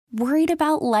Worried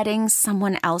about letting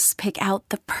someone else pick out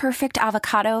the perfect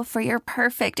avocado for your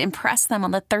perfect impress them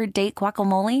on the third date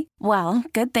guacamole? Well,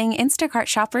 good thing Instacart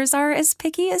shoppers are as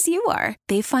picky as you are.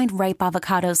 They find ripe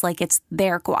avocados like it's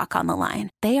their guac on the line.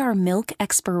 They are milk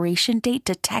expiration date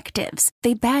detectives.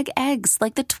 They bag eggs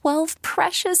like the 12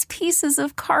 precious pieces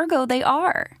of cargo they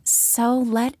are. So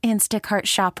let Instacart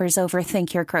shoppers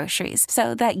overthink your groceries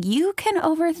so that you can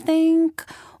overthink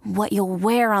what you'll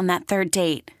wear on that third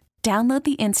date. Download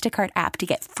the Instacart app to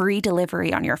get free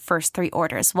delivery on your first 3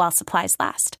 orders while supplies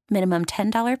last. Minimum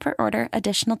 $10 per order.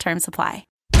 Additional terms apply.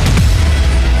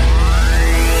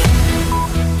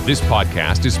 This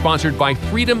podcast is sponsored by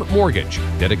Freedom Mortgage,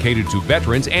 dedicated to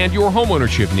veterans and your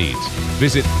homeownership needs.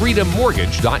 Visit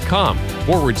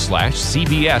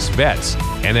freedommortgage.com/CBS Vets.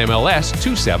 NMLS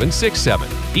 2767.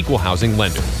 Equal housing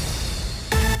lender.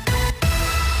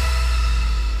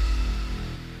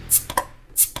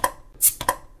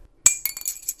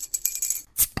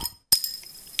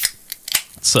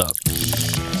 What's up?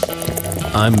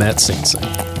 I'm Matt Sing Sing.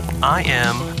 I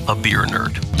am a beer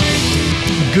nerd.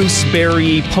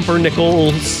 Gooseberry,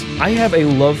 pumpernickels. I have a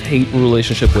love-hate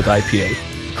relationship with IPA.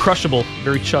 Crushable,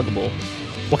 very chuggable.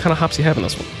 What kind of hops do you have in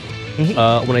this one?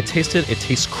 When I taste it, it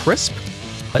tastes crisp.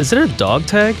 Is there a dog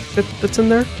tag that's in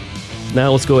there?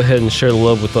 Now let's go ahead and share the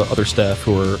love with the other staff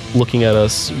who are looking at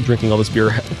us drinking all this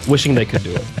beer, wishing they could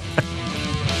do it.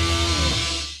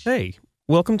 Hey,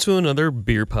 welcome to another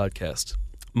beer podcast.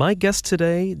 My guest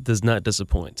today does not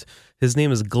disappoint. His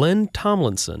name is Glenn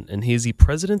Tomlinson, and he is the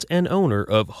president and owner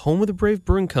of Home of the Brave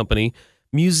Brewing Company,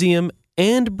 Museum,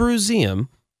 and Brewseum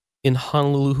in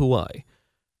Honolulu, Hawaii.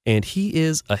 And he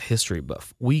is a history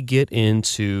buff. We get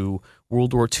into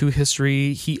World War II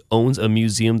history. He owns a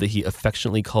museum that he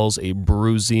affectionately calls a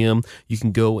brewseum. You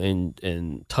can go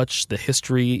and touch the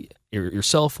history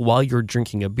yourself while you're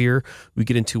drinking a beer. We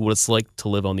get into what it's like to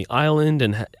live on the island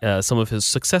and some of his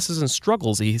successes and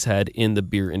struggles that he's had in the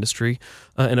beer industry.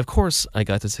 And of course, I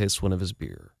got to taste one of his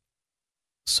beer.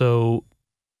 So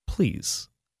please,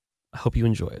 I hope you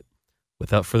enjoy it.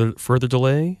 Without further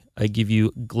delay, I give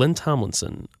you Glenn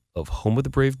Tomlinson of Home of the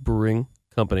Brave Brewing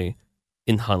Company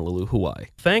in Honolulu, Hawaii.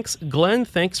 Thanks, Glenn.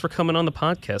 Thanks for coming on the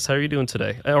podcast. How are you doing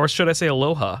today? Or should I say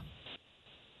aloha?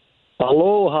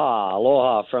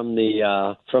 Aloha from the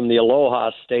Aloha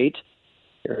State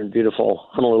here in beautiful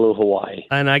Honolulu, Hawaii.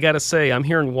 And I got to say, I'm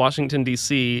here in Washington,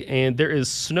 D.C., and there is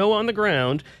snow on the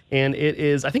ground, and it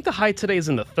is, I think the high today is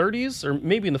in the 30s or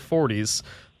maybe in the 40s.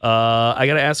 I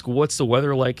got to ask, what's the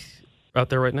weather like out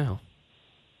there right now?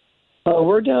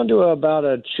 We're down to about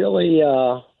a chilly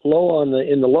low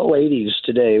in the low 80s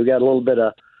today. We got a little bit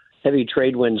of heavy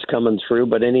trade winds coming through,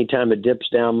 but anytime it dips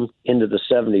down into the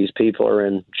 70s, people are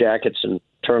in jackets and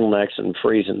turtlenecks and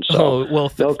freezing. So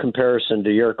no comparison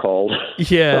to your cold.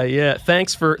 Yeah.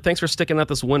 Thanks for sticking out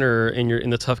this winter in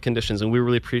the tough conditions, and we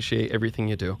really appreciate everything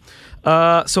you do.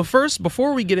 So first,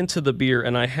 before we get into the beer,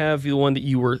 and I have the one that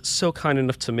you were so kind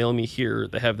enough to mail me here.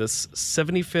 They have this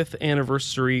 75th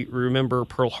anniversary Remember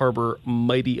Pearl Harbor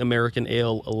Mighty American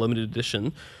Ale, a limited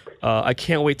edition. I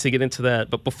can't wait to get into that.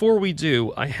 But before we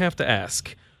do, I have to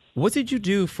ask, what did you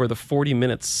do for the 40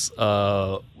 minutes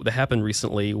that happened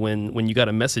recently when you got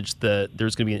a message that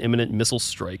there's going to be an imminent missile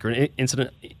strike or an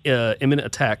imminent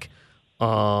attack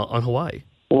on Hawaii?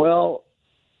 Well,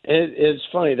 it's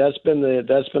funny. That's been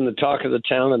the talk of the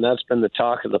town, and that's been the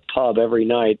talk of the pub every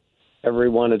night.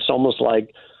 Everyone, it's almost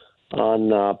like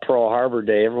on Pearl Harbor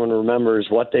Day, everyone remembers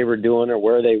what they were doing or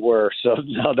where they were. So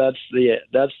now that's the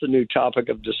new topic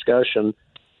of discussion.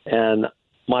 And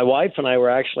my wife and I were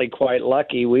actually quite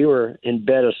lucky. We were in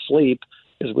bed asleep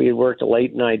because we had worked a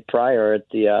late night prior at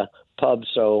the pub.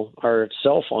 So our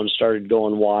cell phone started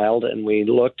going wild, and we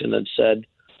looked and it said,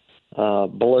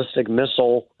 ballistic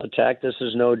missile attack. This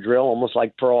is no drill. Almost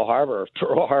like Pearl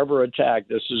Harbor attack.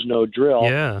 This is no drill.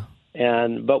 Yeah.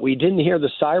 But we didn't hear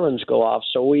the sirens go off,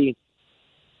 so we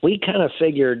kind of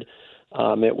figured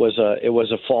it was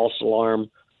a false alarm,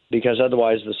 because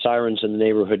otherwise the sirens in the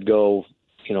neighborhood go,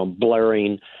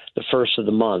 blaring the first of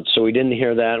the month. So we didn't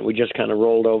hear that. We just kind of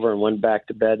rolled over and went back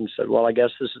to bed and said, well, I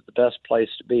guess this is the best place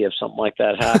to be if something like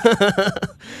that happens.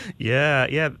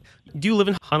 Yeah. Do you live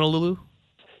in Honolulu?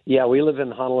 Yeah, we live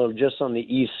in Honolulu, just on the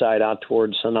east side, out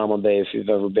towards Hanauma Bay. If you've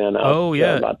ever been out,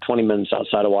 about 20 minutes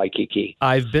outside of Waikiki.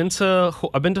 I've been to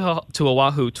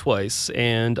Oahu twice,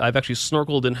 and I've actually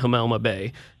snorkeled in Hanauma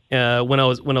Bay. when I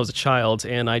was a child,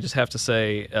 and I just have to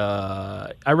say,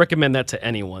 I recommend that to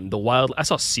anyone. I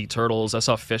saw sea turtles, I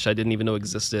saw fish I didn't even know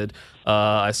existed.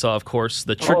 I saw, of course,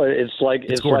 the. It's like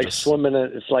swimming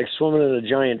in a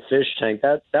giant fish tank.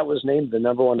 That was named the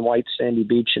number one white sandy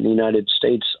beach in the United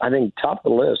States. I think top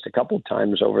of the list a couple of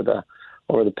times over the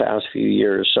past few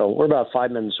years. So we're about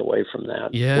 5 minutes away from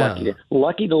that. Yeah.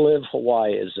 Lucky to live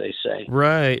Hawaii, as they say.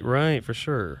 Right, for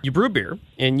sure. You brew beer,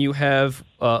 and you have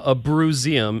a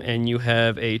brewseum, and you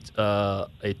have a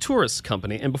tourist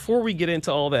company. And before we get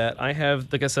into all that, I have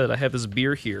this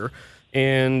beer here.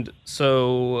 And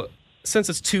so since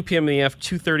it's 2 p.m. in the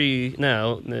 2:30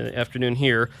 now in the afternoon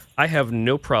here, I have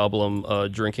no problem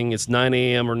drinking. It's 9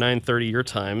 a.m. or 9:30 your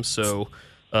time, so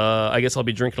I guess I'll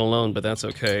be drinking alone, but that's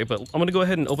okay. But I'm gonna go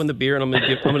ahead and open the beer, and I'm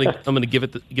gonna give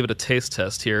it a taste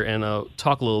test here and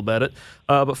talk a little about it.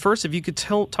 But first, if you could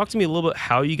talk to me a little bit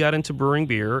how you got into brewing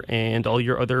beer and all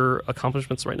your other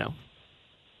accomplishments right now.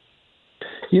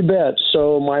 You bet.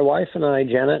 So my wife and I,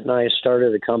 Janet and I,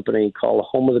 started a company called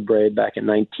Home of the Brave back in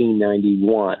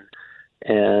 1991,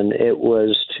 and it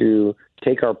was to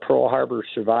take our Pearl Harbor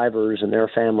survivors and their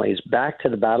families back to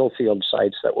the battlefield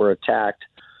sites that were attacked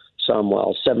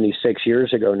 76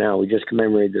 years ago now. We just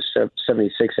commemorated the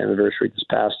 76th anniversary this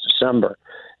past December.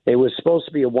 It was supposed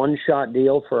to be a one-shot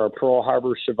deal for our Pearl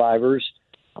Harbor survivors,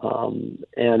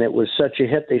 and it was such a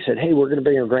hit. They said, hey, we're going to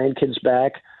bring our grandkids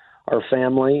back, our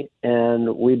family,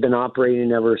 and we've been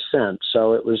operating ever since.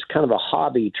 So it was kind of a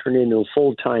hobby turned into a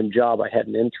full-time job. I had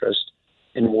an interest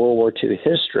in World War II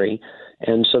history,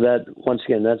 and so that, once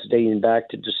again, that's dating back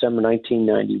to December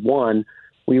 1991.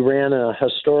 We ran a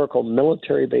historical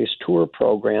military-based tour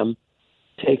program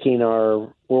taking our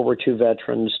World War II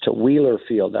veterans to Wheeler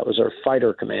Field. That was our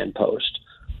fighter command post.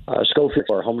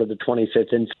 Schofield, home of the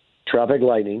 25th Infantry, Tropic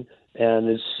Lightning, and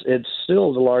it's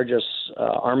still the largest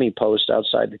Army post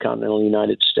outside the continental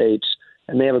United States.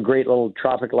 And they have a great little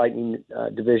Tropic Lightning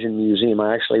Division museum.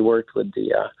 I actually worked with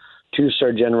the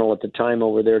two-star general at the time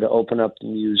over there to open up the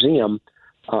museum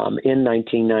in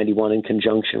 1991 in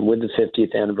conjunction with the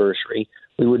 50th anniversary.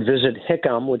 We would visit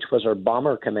Hickam, which was our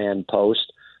bomber command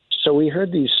post. So we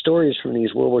heard these stories from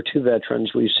these World War II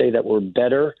veterans, we say, that were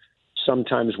better,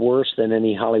 sometimes worse than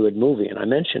any Hollywood movie. And I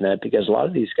mention that because a lot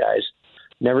of these guys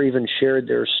never even shared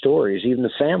their stories. Even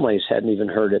the families hadn't even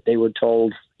heard it. They were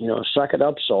told, suck it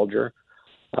up, soldier.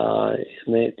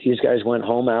 These guys went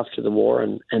home after the war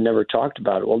and never talked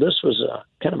about it. Well, this was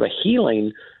kind of a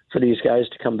healing for these guys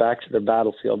to come back to their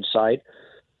battlefield site.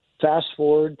 Fast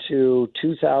forward to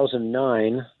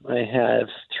 2009, I have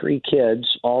 3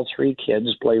 kids, all 3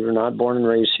 kids, believe it or not, born and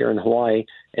raised here in Hawaii,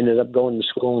 ended up going to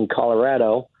school in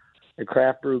Colorado, the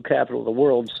craft brew capital of the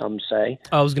world, some say.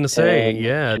 I was going to say,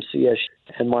 yeah.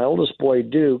 And my oldest boy,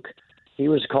 Duke, he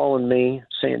was calling me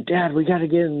saying, Dad, we got to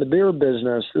get in the beer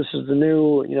business. This is the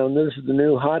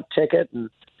new hot ticket. And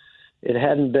it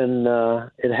hadn't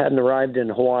arrived in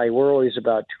Hawaii. We're always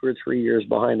about 2 or 3 years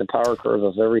behind the power curve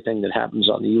of everything that happens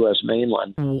on the U.S.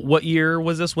 mainland. What year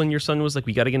was this when your son was like,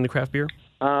 we got to get into craft beer?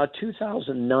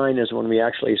 2009 is when we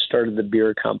actually started the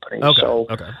beer company. Okay.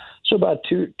 So about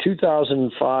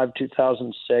 2005,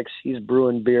 2006, he's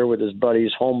brewing beer with his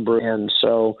buddies, home brew. And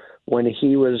so when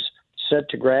he was set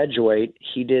to graduate,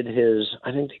 he did his,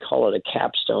 I think they call it a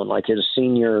capstone, like his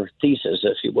senior thesis,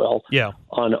 if you will,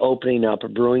 on opening up a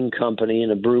brewing company and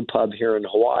a brew pub here in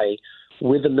Hawaii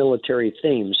with a military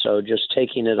theme. So just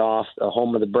taking it off the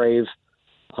Home of the Brave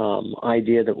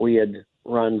idea that we had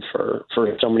run for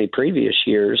so many previous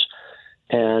years.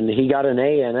 And he got an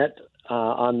A in it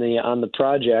on the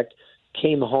project,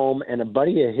 came home, and a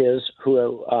buddy of his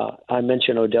who I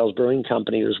mentioned, Odell's Brewing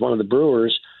Company, who's one of the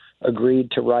brewers, agreed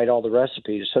to write all the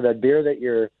recipes. So that beer that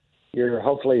you're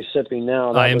hopefully sipping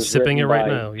now, I am sipping it right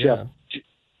now. Yeah,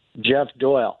 Jeff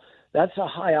Doyle. That's a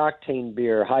high octane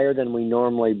beer, higher than we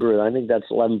normally brew. I think that's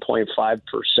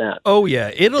 11.5%. Oh yeah,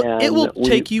 it will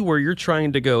take you where you're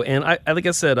trying to go. And I like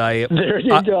I said, I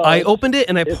opened it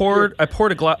and I poured a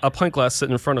pint glass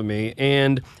sitting in front of me.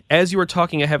 And as you were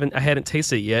talking, I hadn't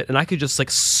tasted it yet, and I could just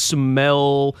like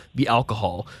smell the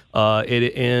alcohol.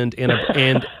 And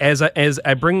as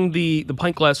I bring the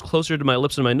pint glass closer to my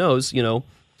lips and my nose,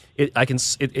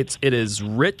 it is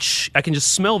rich. I can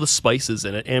just smell the spices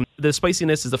in it, and the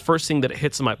spiciness is the first thing that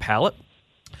hits my palate.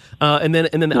 And then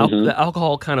the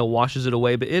alcohol kind of washes it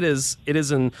away. But is it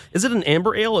an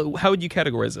amber ale? How would you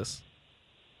categorize this?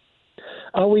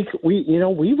 We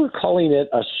were calling it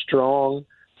a strong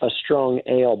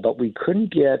ale, but we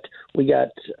couldn't get. We got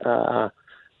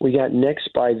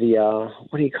nixed by the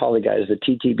what do you call the guys? The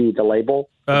TTB, the label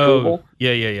approval.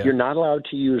 Yeah. You're not allowed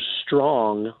to use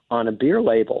strong on a beer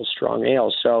label, strong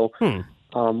ale. So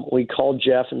we called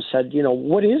Jeff and said,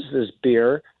 what is this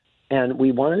beer? And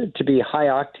we wanted it to be high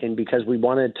octane because we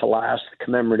wanted it to last the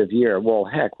commemorative year. Well,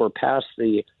 heck, we're past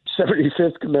the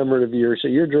 75th commemorative year, so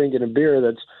you're drinking a beer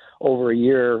that's over a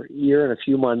year and a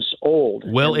few months old.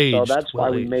 Well aged. So that's why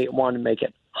we want to make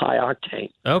it high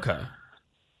octane. Okay.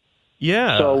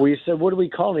 Yeah. So we said, what do we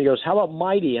call it? And he goes, how about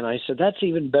Mighty? And I said, that's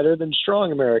even better than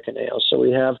Strong American Ale. So we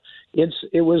have,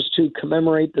 it was to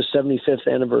commemorate the 75th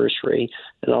anniversary,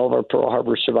 and all of our Pearl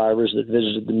Harbor survivors that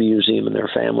visited the museum and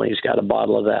their families got a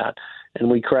bottle of that.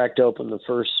 And we cracked open the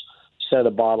first set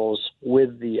of bottles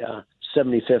with the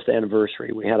 75th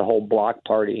anniversary. We had a whole block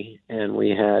party, and we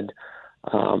had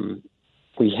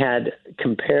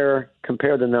compare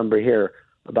the number here,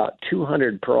 about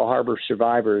 200 Pearl Harbor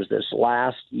survivors this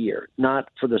last year, not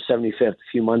for the 75th, a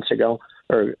few months ago,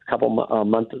 or a couple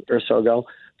months or so ago.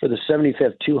 For the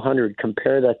 75th, 200,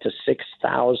 compare that to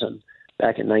 6,000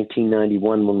 back in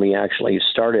 1991 when we actually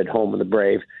started Home of the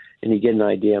Brave, and you get an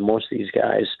idea, most of these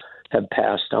guys have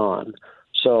passed on.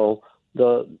 So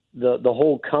the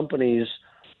whole company's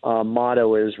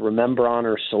motto is remember,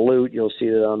 honor, salute. You'll see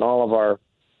that on all of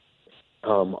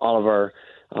our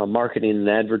marketing and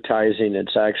advertising.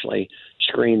 It's actually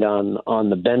screened on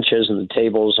the benches and the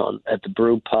tables at the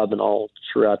brew pub and all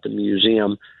throughout the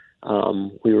museum.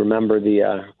 We remember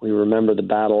the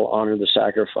battle, honor the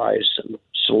sacrifice, and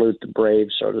salute the brave,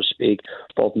 so to speak,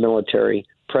 both military,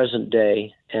 present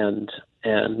day, and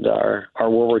our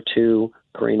World War II,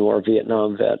 Korean War,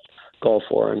 Vietnam vet, Gulf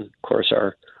War, and of course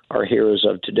our heroes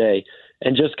of today.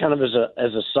 And just kind of as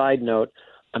a side note,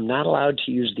 I'm not allowed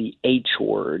to use the H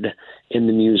word in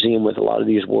the museum with a lot of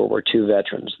these World War II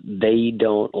veterans. They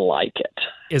don't like it.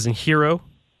 As in hero?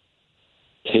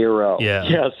 Hero.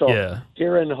 Yeah. So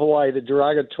here in Hawaii, the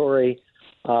derogatory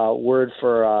word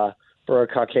for a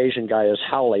Caucasian guy is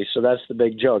haole. So that's the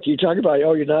big joke. You talk about,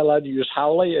 you're not allowed to use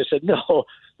haole? I said, no,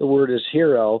 the word is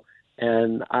hero.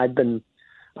 And I've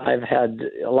had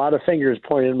a lot of fingers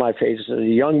pointed in my face. As a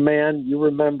young man, you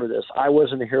remember this. I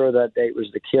wasn't a hero that day. It was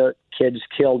the kids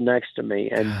killed next to me,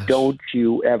 and don't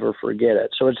you ever forget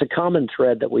it. So it's a common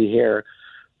thread that we hear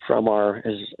from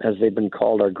as they've been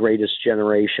called, our greatest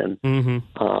generation, to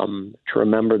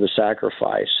remember the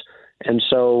sacrifice. And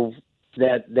so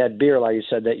that beer, like you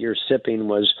said, that you're sipping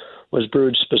was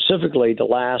brewed specifically to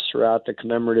last throughout the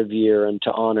commemorative year and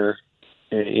to honor,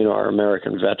 our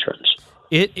American veterans.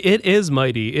 It is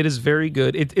mighty. It is very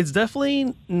good. It's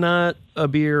definitely not a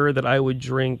beer that I would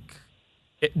drink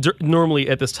normally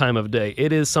at this time of day.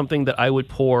 It is something that I would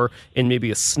pour in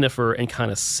maybe a sniffer and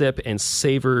kind of sip and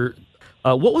savor.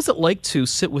 What was it like to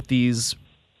sit with these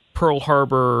Pearl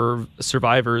Harbor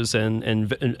survivors and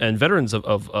veterans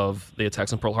of the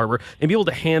attacks on Pearl Harbor and be able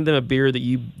to hand them a beer that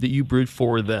you brewed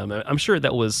for them? I'm sure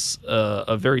that was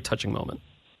a very touching moment.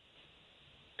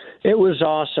 It was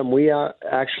awesome. We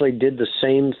actually did the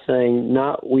same thing.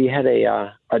 We had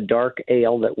a dark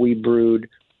ale that we brewed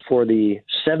for the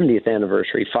 70th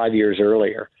anniversary 5 years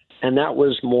earlier, and that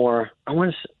was more. I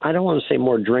don't want to say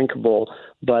more drinkable,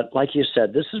 but like you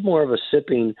said, this is more of a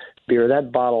sipping beer.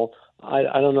 That bottle,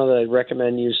 I don't know that I'd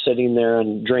recommend you sitting there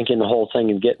and drinking the whole thing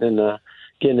and getting in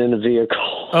a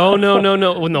vehicle. Oh, no.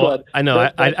 But, I know.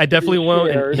 I definitely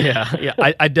won't.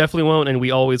 I definitely won't. And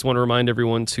we always want to remind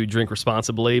everyone to drink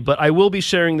responsibly. But I will be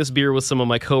sharing this beer with some of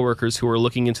my coworkers who are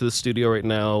looking into the studio right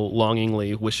now,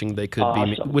 longingly wishing they could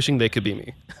be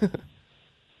me.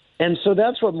 And so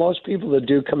that's what most people that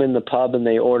do come in the pub and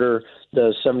they order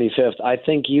the 75th. I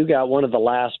think you got one of the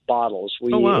last bottles.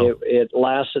 It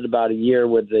lasted about a year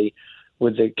with the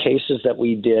cases that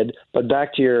we did. But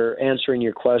back to answering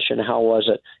your question, how was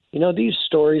it? These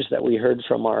stories that we heard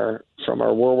from our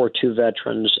World War II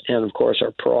veterans and, of course,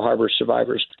 our Pearl Harbor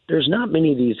survivors, there's not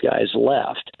many of these guys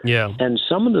left. Yeah. And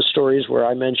some of the stories where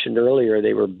I mentioned earlier,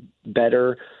 they were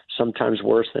better, sometimes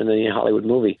worse than any Hollywood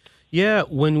movie. Yeah,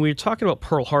 when we're talking about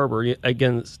Pearl Harbor,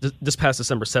 again, this past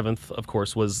December 7th, of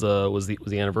course, was the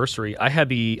anniversary. I had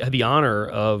the honor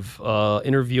of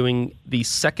interviewing the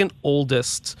second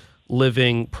oldest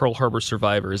living Pearl Harbor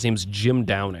survivor. His name's Jim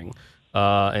Downing.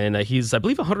 And he's, I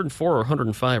believe, 104 or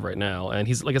 105 right now. And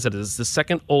he's, like I said, is the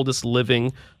second oldest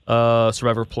living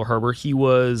survivor of Pearl Harbor. He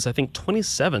was, I think,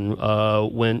 27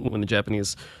 when the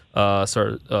Japanese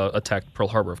attacked Pearl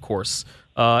Harbor, of course.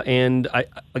 And I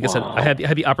said, I had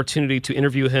the opportunity to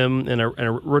interview him, and I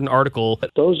wrote an article.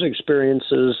 Those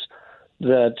experiences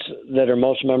that are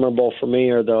most memorable for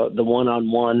me are the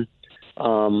one-on-one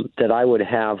that I would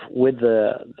have with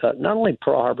the not only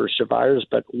Pearl Harbor survivors,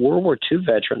 but World War II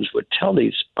veterans would tell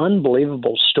these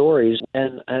unbelievable stories.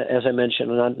 And as I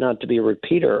mentioned, not to be a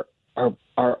repeater,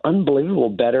 are unbelievable,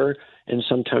 better and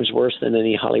sometimes worse than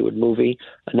any Hollywood movie.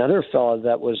 Another fellow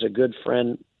that was a good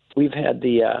friend, we've had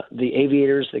the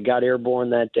aviators that got airborne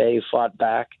that day, fought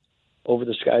back over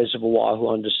the skies of Oahu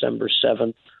on December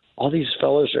 7th. All these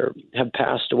fellows have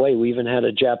passed away. We even had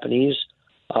a Japanese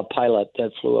pilot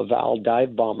that flew a Val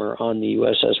dive bomber on the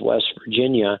USS West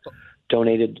Virginia,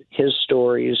 donated his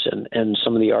stories and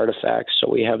some of the artifacts.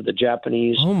 So we have the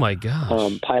Japanese Oh my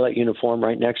gosh. Pilot uniform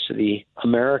right next to the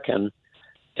American.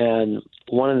 And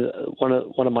one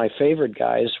of my favorite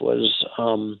guys was,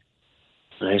 and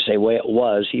I say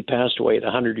he passed away at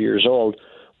 100 years old,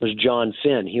 was John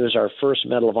Finn. He was our first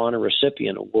Medal of Honor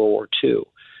recipient of World War II.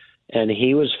 And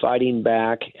he was fighting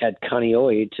back at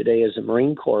Kaneohe, today is a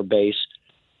Marine Corps base.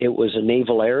 It was a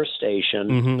naval air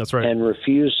station, That's right. and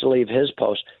refused to leave his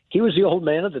post. He was the old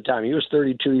man at the time. He was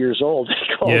 32 years old.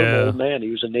 They called him old man. He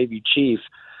was a Navy chief.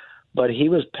 But he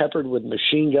was peppered with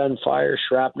machine gun fire,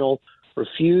 shrapnel,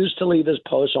 refused to leave his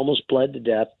post, almost bled to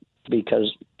death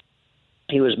because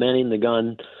he was manning the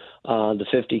gun, the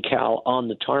 50 cal, on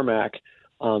the tarmac,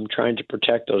 trying to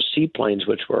protect those seaplanes,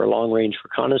 which were a long-range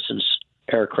reconnaissance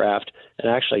aircraft, and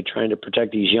actually trying to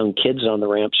protect these young kids on the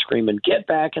ramp screaming, "Get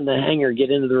back in the hangar, get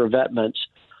into the revetments."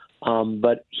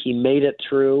 But he made it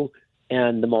through,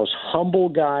 and the most humble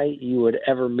guy you would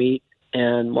ever meet.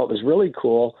 And what was really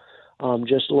cool,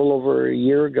 just a little over a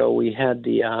year ago, we had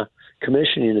the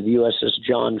commissioning of the USS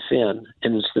John Finn,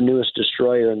 and it's the newest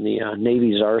destroyer in the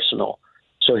Navy's arsenal.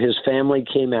 So his family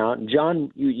came out, and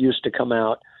John used to come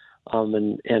out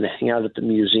and hang out at the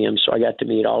museum, so I got to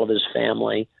meet all of his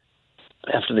family.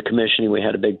 After the commissioning, we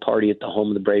had a big party at the Home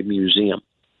of the Brave Museum.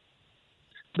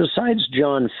 Besides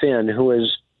John Finn, who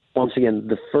is, once again,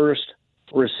 the first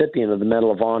recipient of the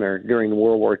Medal of Honor during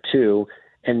World War II,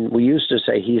 and we used to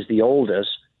say he's the oldest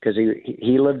because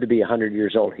he lived to be 100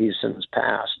 years old. He's since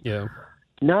passed. Yeah.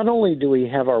 Not only do we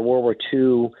have our World War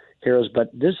II heroes, but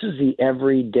this is the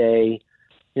everyday,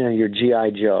 your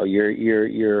G.I. Joe,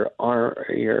 your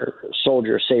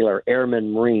soldier, sailor,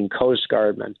 airman, Marine, Coast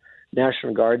Guardman,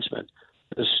 National Guardsman.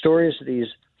 The stories of these,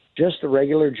 just the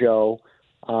regular Joe,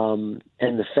 and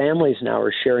the families now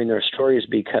are sharing their stories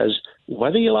because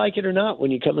whether you like it or not,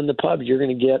 when you come in the pub, you're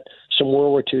going to get some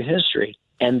World War II history,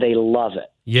 and they love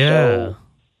it. Yeah. So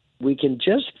we can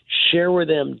just share with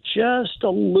them just a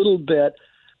little bit.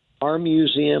 Our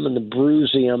museum and the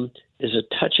Bruseum is a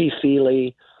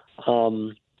touchy-feely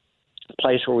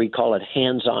place where we call it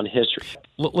hands-on history.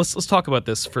 Let's talk about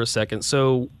this for a second.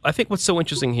 So I think what's so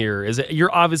interesting here is that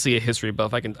you're obviously a history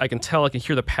buff. I can tell. I can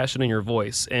hear the passion in your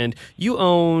voice. And you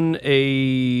own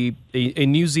a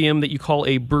museum that you call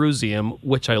a Bruseum,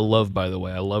 which I love, by the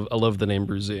way. I love the name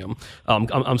Bruseum.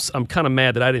 I'm kind of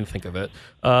mad that I didn't think of it.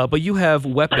 But you have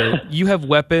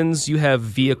weapons, you have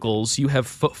vehicles, you have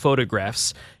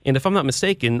photographs, and if I'm not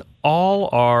mistaken, all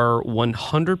are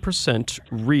 100%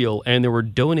 real, and they were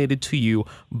donated to you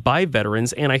by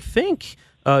veterans. And I think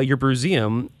your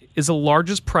Bruseum is the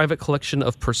largest private collection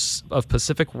of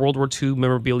Pacific World War II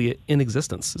memorabilia in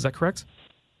existence. Is that correct?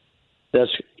 That's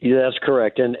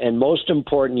correct. And most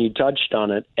important, you touched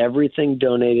on it, everything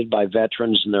donated by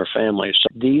veterans and their families. So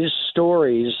these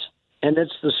stories, and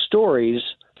it's the stories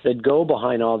that go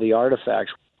behind all the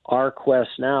artifacts. Our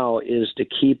quest now is to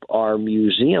keep our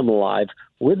museum alive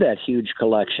with that huge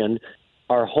collection.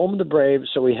 Our Home of the Brave,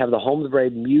 so we have the Home of the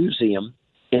Brave Museum.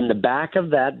 In the back of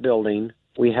that building,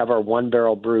 we have our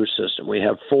one-barrel brew system. We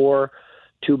have 4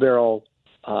 two-barrel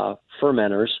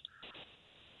fermenters,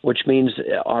 which means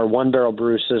our one-barrel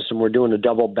brew system, we're doing a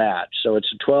double batch. So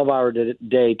it's a 12-hour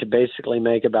day to basically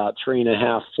make about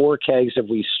 3.5, 4 kegs, if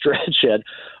we stretch it,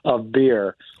 of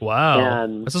beer. Wow.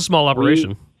 And that's a small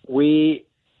operation.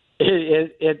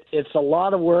 It's a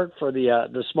lot of work for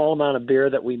the small amount of beer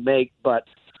that we make,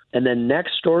 and then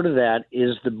next door to that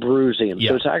is the Bruseum.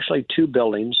 Yeah. So it's actually 2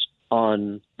 buildings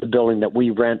on the building that we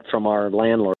rent from our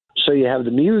landlord. So you have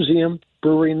the museum,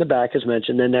 brewery in the back, as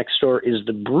mentioned. Then next door is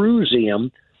the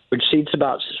Bruseum, which seats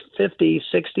about 50,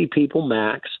 60 people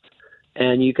max.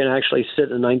 And you can actually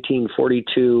sit in a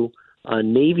 1942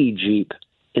 Navy Jeep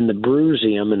in the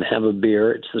Bruseum and have a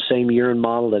beer. It's the same year and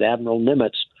model that Admiral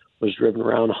Nimitz was driven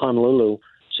around Honolulu.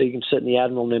 So you can sit in the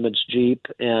Admiral Nimitz Jeep,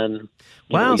 and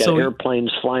you got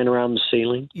airplanes flying around the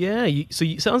ceiling. Yeah,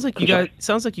 sounds like you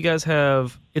guys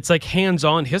have, it's like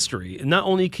hands-on history. And not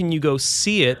only can you go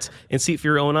see it and see it for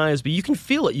your own eyes, but you can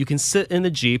feel it. You can sit in the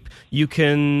Jeep. You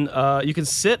can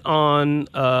sit on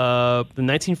the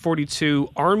 1942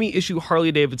 Army issue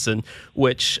Harley Davidson.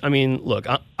 Which, I mean, look,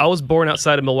 I was born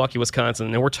outside of Milwaukee,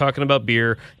 Wisconsin, and we're talking about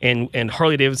beer, and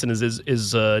Harley Davidson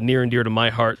is near and dear to my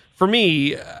heart. For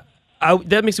me,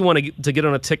 that makes me want to get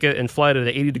on a ticket and fly to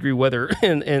the 80-degree weather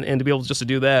and to be able just to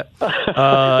do that.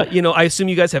 I assume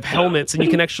you guys have helmets, and you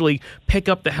can actually pick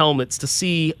up the helmets to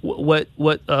see what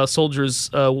soldiers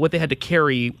what they had to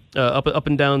carry up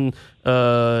and down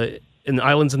in the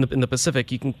islands in the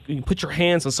Pacific. You can put your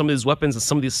hands on some of these weapons and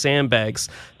some of these sandbags.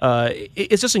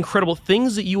 It's just incredible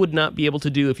things that you would not be able to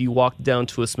do if you walked down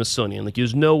to a Smithsonian. Like,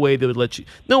 there's no way they would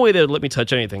let me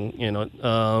touch anything.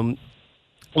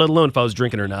 Let alone if I was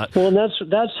drinking or not. Well, and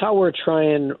that's how we're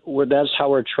trying. That's how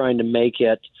we're trying to make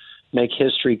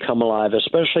history come alive,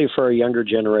 especially for a younger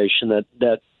generation. That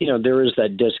there is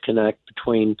that disconnect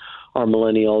between our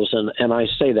millennials, and I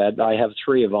say that I have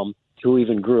 3 of them who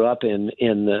even grew up in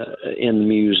the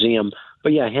museum.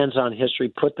 But yeah, hands-on history,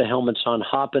 put the helmets on,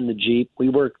 hop in the Jeep. We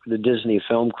worked with the Disney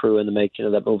film crew in the making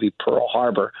of that movie Pearl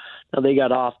Harbor. Now, they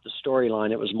got off the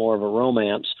storyline. It was more of a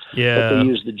romance. Yeah. But they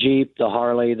used the Jeep, the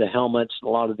Harley, the helmets, a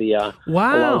lot of the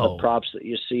props that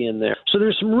you see in there. So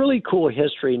there's some really cool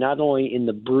history, not only in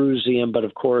the Brewseum, but,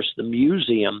 of course, the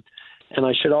museum. And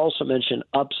I should also mention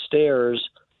upstairs,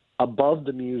 above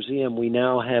the museum, we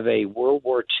now have a World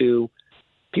War II,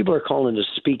 people are calling it a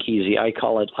speakeasy. I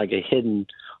call it like a hidden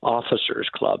officers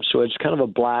club. So it's kind of a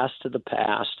blast to the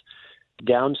past.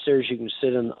 Downstairs, you can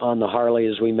sit on the Harley,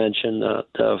 as we mentioned.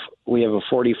 We have a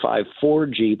 45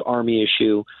 Ford Jeep Army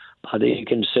issue that you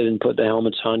can sit and put the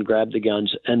helmets on, grab the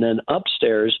guns. And then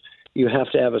upstairs, you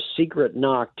have to have a secret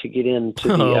knock to get into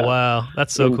the wow,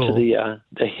 that's so cool.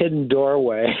 The hidden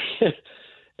doorway.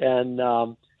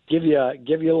 And give you a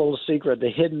little secret. The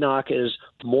hidden knock is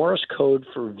Morse code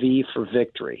for V for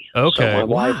victory. Okay. So my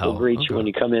wife will greet you when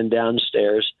you come in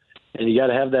downstairs, and you got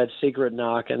to have that secret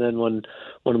knock. And then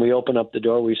when we open up the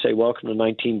door, we say, "Welcome to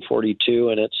 1942,"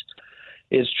 and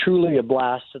it's truly a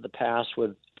blast to the past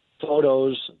with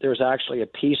photos. There's actually a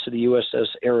piece of the USS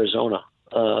Arizona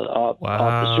off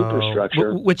the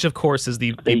superstructure, which of course is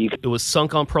it was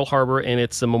sunk on Pearl Harbor, and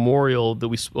it's a memorial that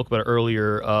we spoke about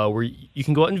earlier, where you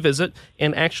can go out and visit.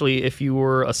 And actually, if you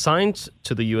were assigned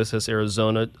to the USS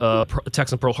Arizona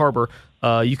attacks on Pearl Harbor,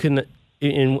 you can.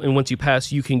 And once you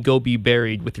pass, you can go be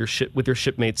buried with your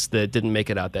shipmates that didn't make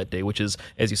it out that day, which is,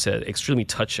 as you said, extremely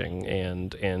touching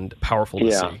and powerful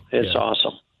to see. Yeah, it's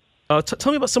awesome.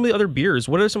 Tell me about some of the other beers.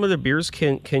 What are some of the beers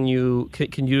do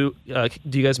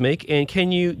you guys make, and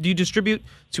do you distribute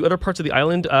to other parts of the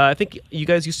island? I think you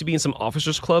guys used to be in some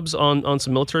officers clubs on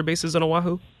some military bases on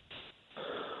Oahu.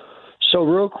 So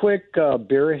real quick,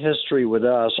 beer history with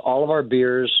us. All of our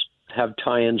beers have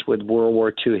tie-ins with World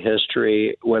War II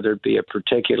history, whether it be a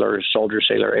particular soldier,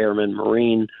 sailor, airman,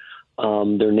 Marine.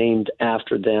 They're named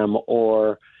after them,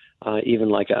 or even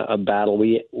like a battle.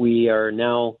 We are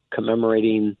now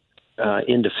commemorating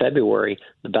into February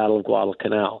the Battle of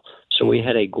Guadalcanal. So we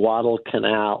had a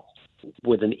Guadalcanal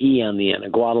with an E on the end, a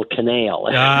Guadalcanal.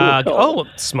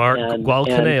 Smart.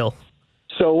 Guadalcanal.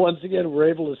 So once again, we're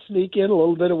able to sneak in a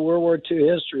little bit of World War II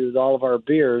history with all of our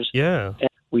beers. Yeah. And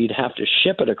we'd have to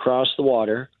ship it across the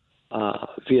water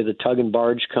via the tug and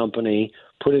barge company,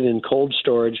 put it in cold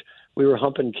storage. We were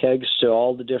humping kegs to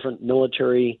all the different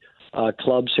military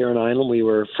clubs here on island. We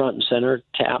were front and center,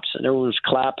 taps, and everyone was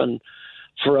clapping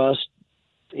for us,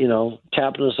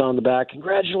 tapping us on the back.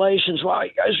 Congratulations. Wow,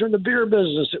 you guys are in the beer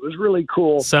business. It was really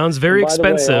cool. Sounds very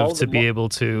expensive to be able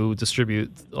to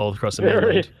distribute all across the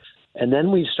mainland. And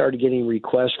then we started getting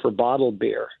requests for bottled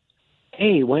beer.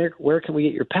 Hey, where can we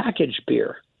get your packaged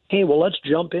beer? Hey, well, let's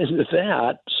jump into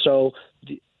that. So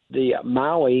the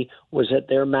Maui was at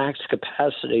their max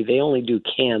capacity. They only do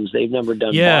cans. They've never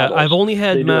done bottles. Yeah, I've only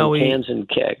had Maui cans and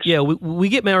kegs. Yeah, we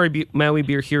get Maui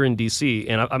beer here in D.C.,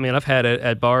 and I've had it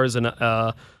at bars, and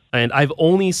I've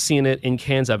only seen it in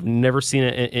cans. I've never seen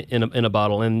it in a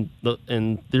bottle, and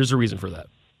there's a reason for that.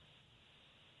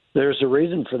 There's a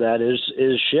reason for that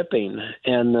is shipping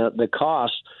and the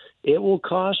cost. It will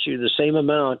cost you the same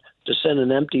amount to send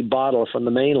an empty bottle from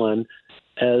the mainland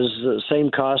as the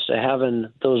same cost of having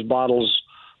those bottles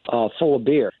full of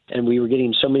beer. And we were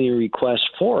getting so many requests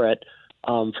for it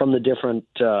from the different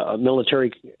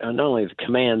military, not only the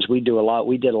commands. We did a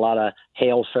lot of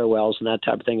hail farewells and that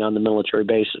type of thing on the military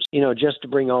bases. Just to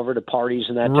bring over to parties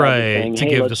and that type of thing. To hey,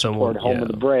 give let's to someone. support Home of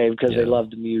the Brave because they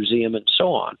love the museum and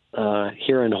so on.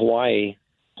 Here in Hawaii,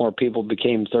 more people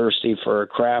became thirsty for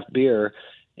craft beer.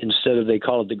 Instead of, they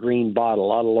call it the green bottle. A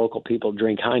lot of local people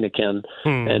drink Heineken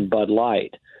and Bud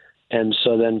Light. And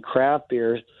so then craft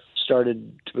beer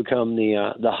started to become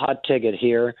the hot ticket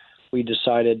here. We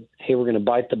decided, hey, we're going to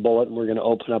bite the bullet and we're going to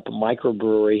open up a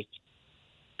microbrewery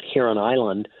here on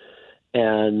island.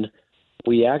 And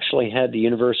we actually had the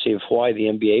University of Hawaii, the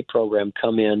MBA program,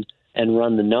 come in and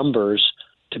run the numbers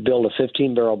to build a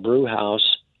 15-barrel brew house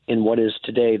in what is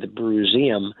today the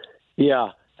Brewseum. Yeah,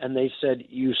 and they said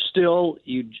you still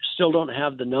don't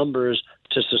have the numbers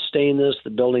to sustain this. The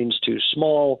building's too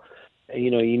small.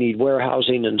 You need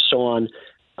warehousing and so on,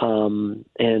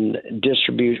 and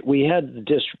distribution. We had the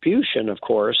distribution, of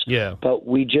course, but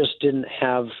we just didn't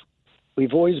have.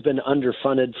 We've always been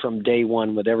underfunded from day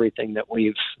one with everything that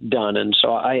we've done, and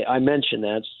so I mentioned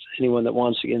that anyone that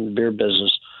wants to get in the beer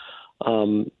business,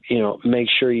 make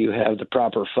sure you have the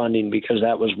proper funding, because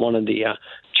that was one of the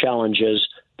challenges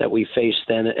that we faced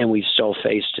then and we still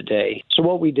face today. So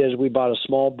what we did is we bought a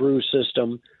small brew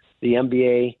system. The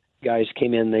MBA guys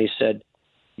came in. They said,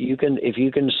 if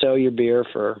you can sell your beer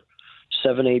for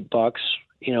 $7-8,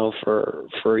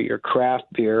 for your craft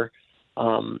beer,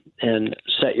 and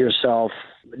set yourself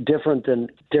different than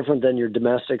your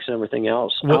domestics and everything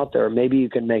else out there, maybe you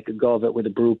can make a go of it with a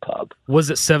brew pub.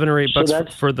 Was it $7 or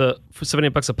 $8 for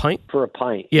 $7-8 a pint? For a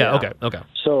pint. Yeah. Okay.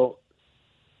 So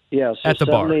at the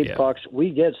bar, $7-8, we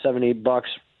get $7-8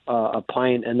 a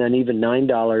pint, and then even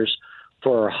 $9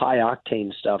 for high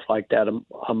octane stuff like that,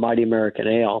 a Mighty American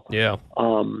Ale. Yeah.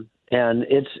 And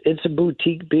it's a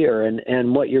boutique beer,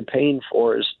 and what you're paying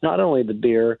for is not only the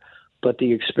beer, but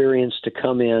the experience to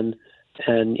come in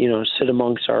and sit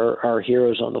amongst our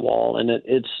heroes on the wall. And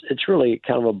it's really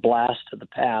kind of a blast to the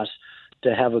past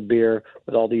to have a beer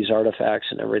with all these artifacts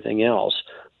and everything else.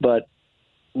 But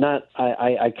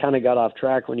I kind of got off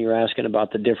track when you were asking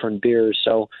about the different beers.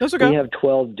 So that's okay. We have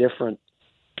 12 different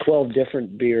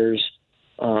beers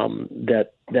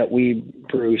that we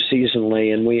brew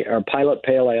seasonally, and our Pilot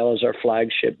Pale Ale is our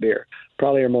flagship beer.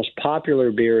 Probably our most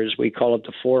popular beer is, we call it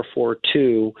the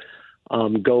 442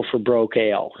 Go for Broke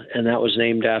Ale, and that was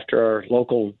named after our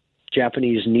local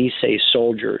Japanese Nisei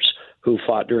soldiers who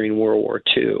fought during World War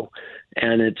II.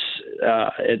 And it's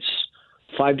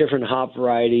 5 different hop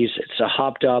varieties. It's a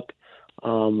hopped up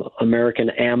American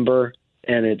amber,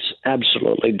 and it's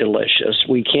absolutely delicious.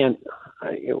 We can't.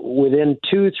 Within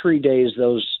 2-3 days,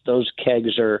 those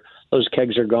kegs are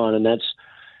gone, and that's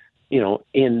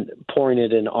in pouring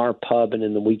it in our pub and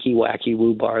in the Wiki Wacky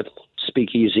Woo Bar, the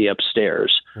speakeasy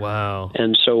upstairs. Wow!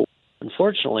 And so,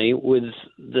 unfortunately, with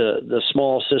the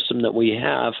small system that we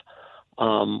have,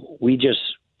 we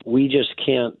just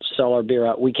can't sell our beer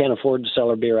out. We can't afford to sell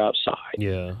our beer outside.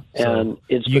 Yeah, and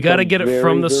you got to get it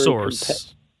from the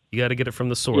source. You got to get it from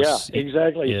the source. Yeah,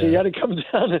 exactly. Yeah. So you got to come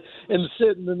down and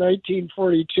sit in the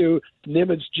 1942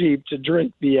 Nimitz Jeep to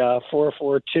drink the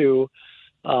 442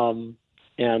 and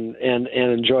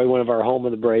enjoy one of our Home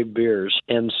of the Brave beers.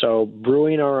 And so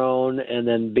brewing our own and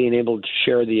then being able to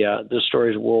share the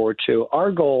stories of World War II.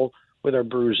 Our goal with our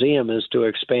Brewseum is to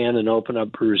expand and open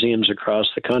up Brewseums across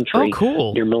the country. Oh,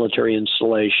 cool. Near military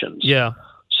installations. Yeah.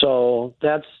 So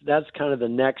that's kind of the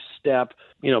next step.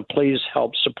 Please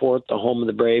help support the Home of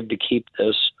the Brave to keep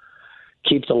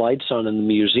the lights on in the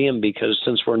museum, because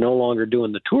since we're no longer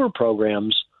doing the tour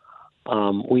programs,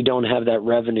 we don't have that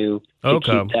revenue to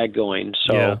keep that going.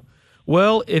 So, yeah.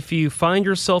 Well, if you find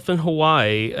yourself in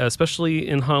Hawaii, especially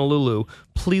in Honolulu,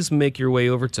 please make your way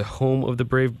over to Home of the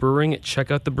Brave Brewing.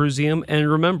 Check out the Brewseum. And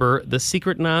remember, the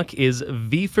secret knock is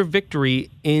V for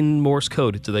Victory in Morse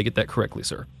code. Did I get that correctly,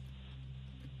 sir?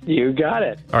 You got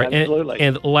it. All right, absolutely.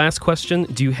 And last question,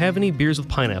 do you have any beers with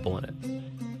pineapple in it?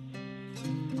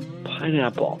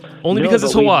 Pineapple. Only because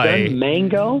it's Hawaii. We've done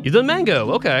mango. You've done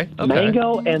mango. Okay.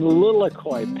 Mango and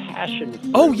Lilikoi passion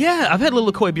fruit. Oh, yeah. I've had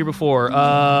Lilikoi beer before.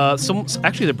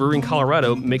 Actually, the brewery in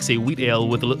Colorado makes a wheat ale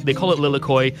they call it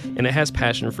Lilikoi, and it has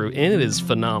passion fruit, and it is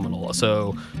phenomenal.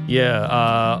 So,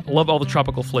 yeah, love all the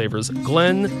tropical flavors.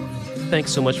 Glenn,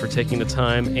 thanks so much for taking the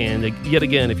time. And yet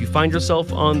again, if you find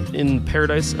yourself in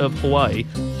paradise of Hawaii,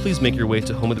 please make your way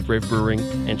to Home of the Brave Brewing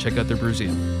and check out their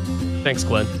Brewseum. Thanks,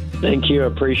 Glenn. Thank you.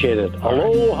 Appreciate it.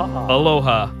 Aloha. Right.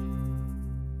 Aloha.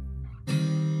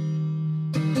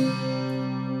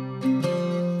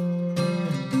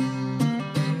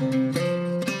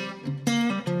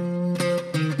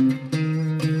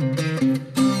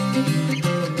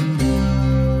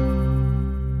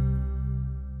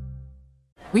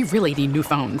 We really need new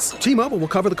phones. T-Mobile will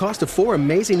cover the cost of 4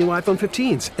 amazing new iPhone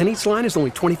 15s, and each line is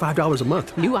only $25 a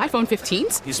month. New iPhone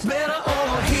 15s? It's better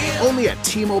over here. Only at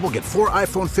T-Mobile, get 4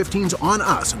 iPhone 15s on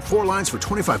us and 4 lines for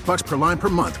 $25 per line per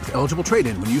month with eligible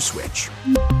trade-in when you switch.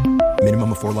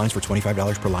 Minimum of 4 lines for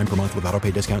 $25 per line per month with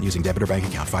autopay discount using debit or bank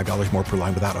account. $5 more per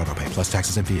line without autopay, plus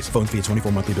taxes and fees. Phone fee at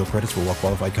 24 monthly bill credits for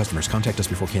well-qualified customers. Contact us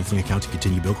before canceling account to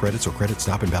continue bill credits or credit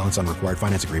stop and balance on required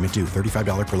finance agreement due.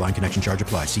 $35 per line connection charge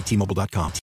applies. See T-Mobile.com.